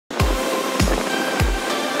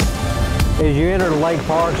As you enter the lake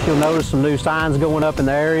parks, you'll notice some new signs going up in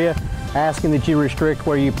the area asking that you restrict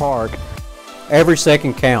where you park. Every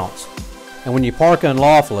second counts, and when you park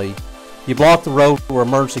unlawfully, you block the road where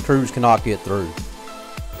emergency crews cannot get through.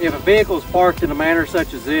 If a vehicle is parked in a manner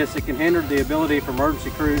such as this, it can hinder the ability for emergency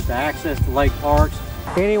crews to access the lake parks.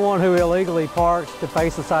 Anyone who illegally parks could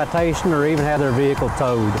face a citation or even have their vehicle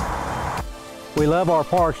towed. We love our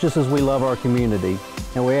parks just as we love our community,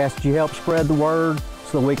 and we ask that you help spread the word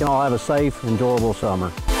so that we can all have a safe, enjoyable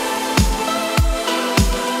summer.